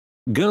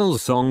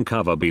Girls' song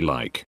cover be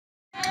like.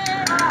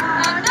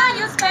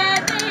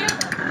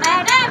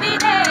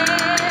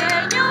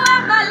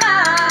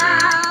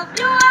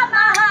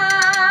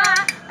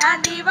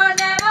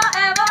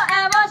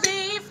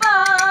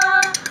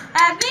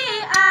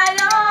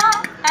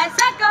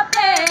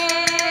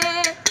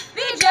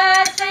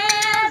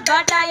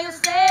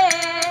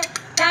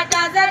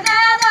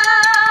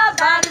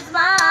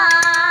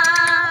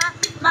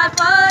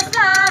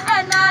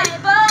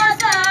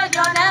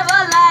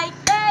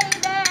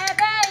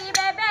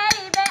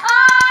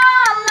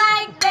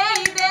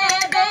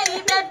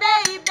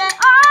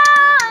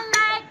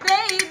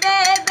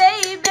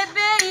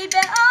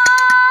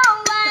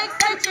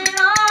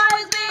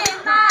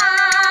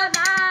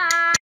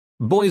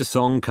 Boys'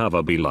 song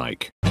cover be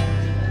like.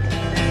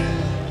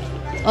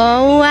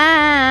 Oh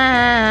wow,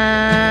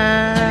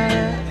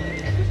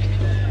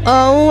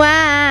 oh wow,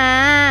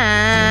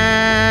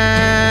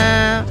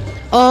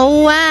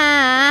 oh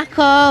wow,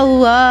 oh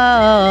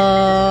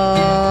wow.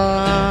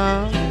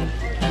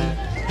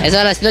 Eso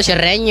es el estilo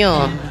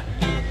chirreño.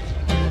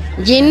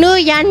 You knew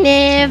ya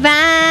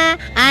never,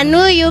 I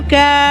knew you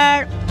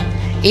girl.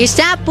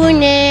 Isapu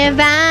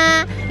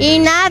never,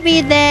 in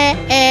be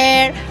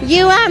there.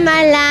 You are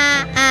my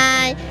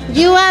life,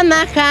 you are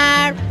my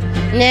heart.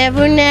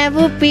 Never,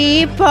 never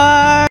be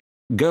poor.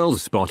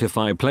 Girls'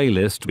 Spotify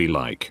playlist be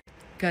like.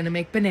 Gonna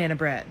make banana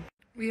bread.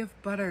 We have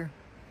butter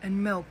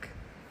and milk,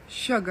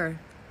 sugar,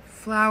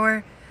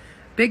 flour,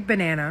 big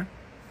banana,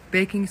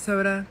 baking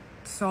soda,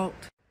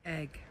 salt,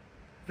 egg,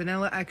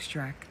 vanilla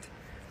extract,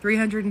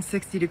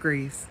 360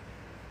 degrees.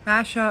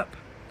 Mash up,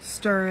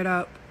 stir it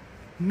up,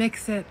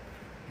 mix it,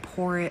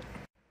 pour it,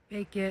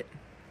 bake it,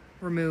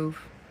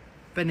 remove,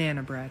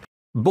 banana bread.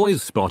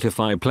 Boys'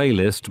 Spotify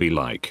playlist be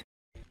like.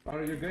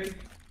 Are you gay?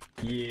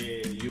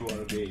 Yeah, you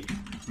are gay.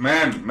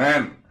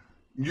 Man,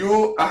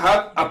 you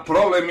have a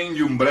problem in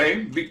your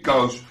brain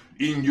because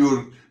in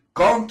your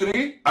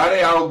country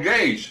are all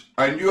gays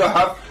and you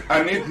have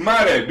a need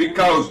married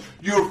because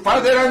your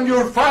father and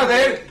your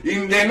father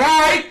in the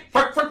night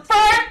fuck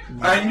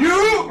and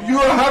you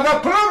have a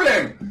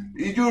problem.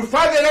 Your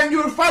father and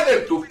your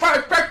father to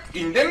fuck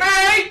in the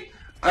night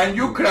and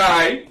you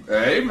cry.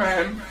 Hey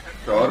man,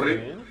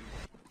 sorry.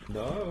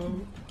 No.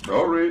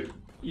 Sorry.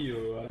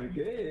 You are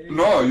gay.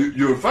 No,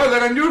 your father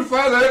and your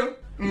father,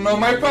 not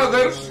my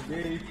father's. You are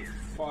gay.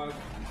 Fuck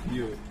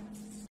you.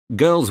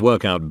 Girls'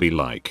 workout be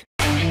like.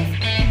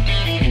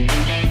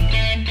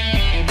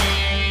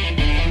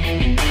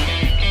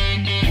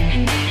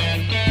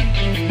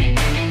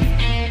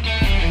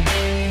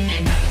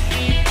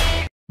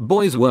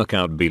 Boys'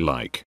 workout be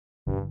like.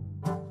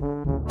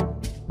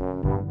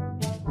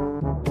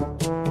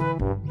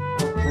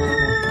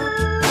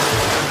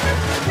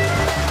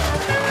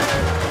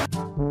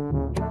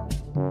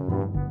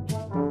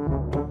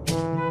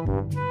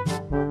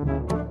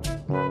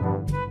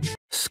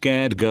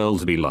 Scared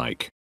girls be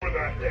like.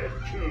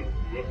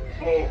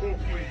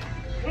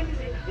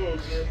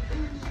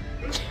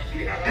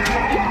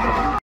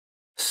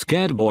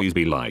 Scared boys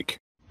be like.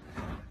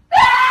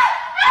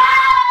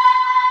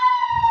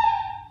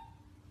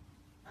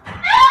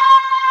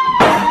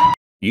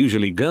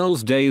 Usually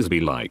girls' days be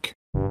like.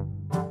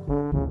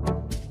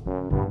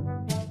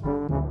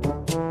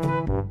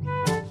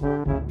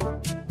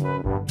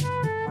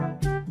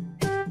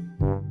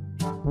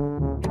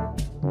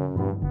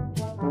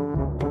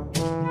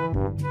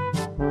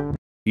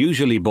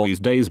 Usually boys'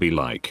 days be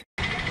like.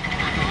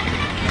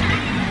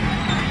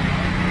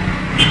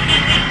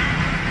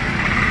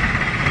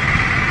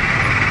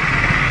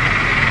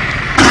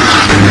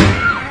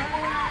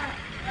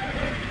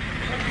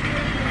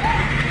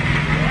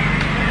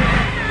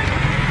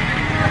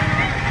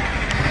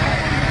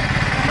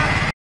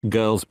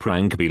 Girls'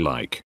 prank be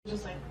like.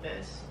 Just like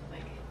this,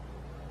 like,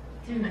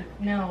 dude,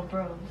 no,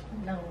 bro,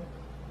 no.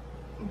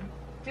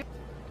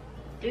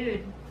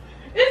 Dude.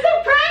 It's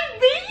a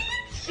prank,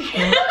 bitch!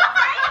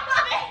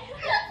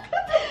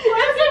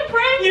 It's a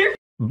prank!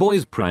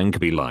 Boys' prank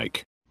be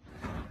like.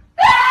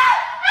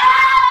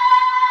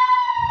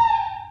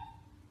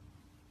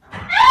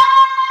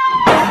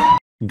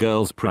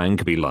 Girls'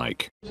 prank be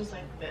like. Just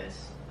like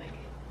this, like,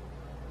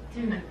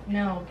 dude,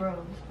 no,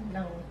 bro,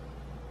 no.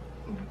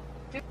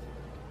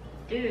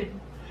 Dude.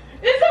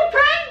 It's a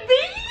prank,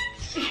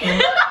 bitch!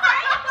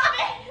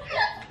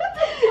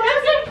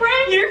 It's a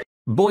prank!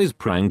 Boys'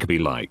 prank be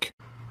like.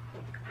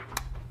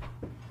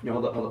 Yeah,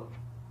 hold up.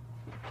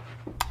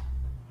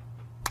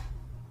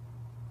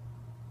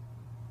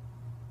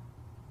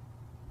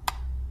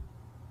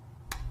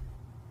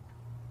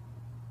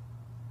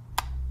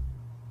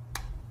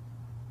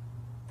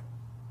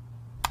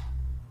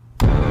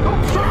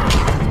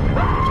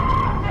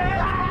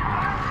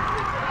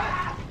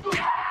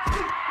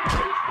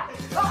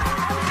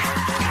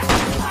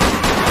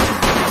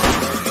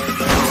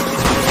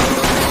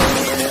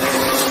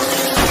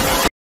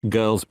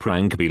 Girls'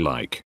 prank be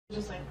like.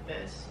 Just like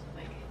this,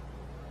 like,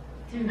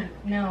 dude,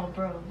 no,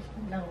 bro,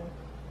 no.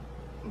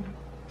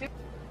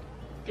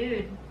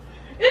 Dude.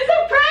 It's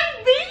a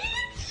prank,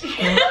 bitch!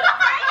 It's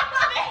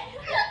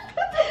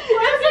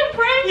a prank!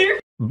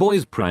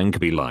 boys prank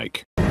be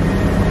like?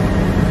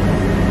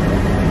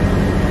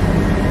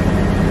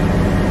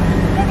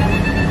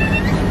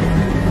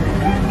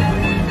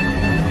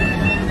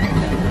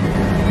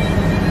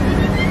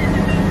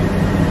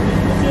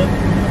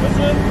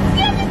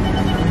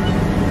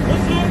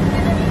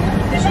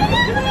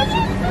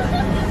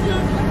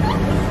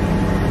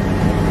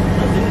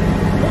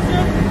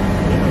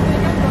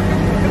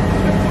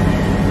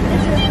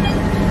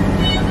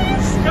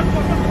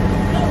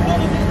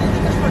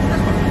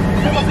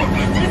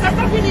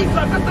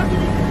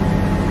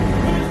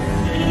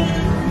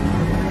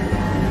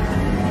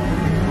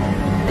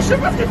 Je sais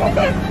pas ce qu'ils vont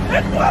faire.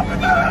 Aide-moi,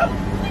 putain.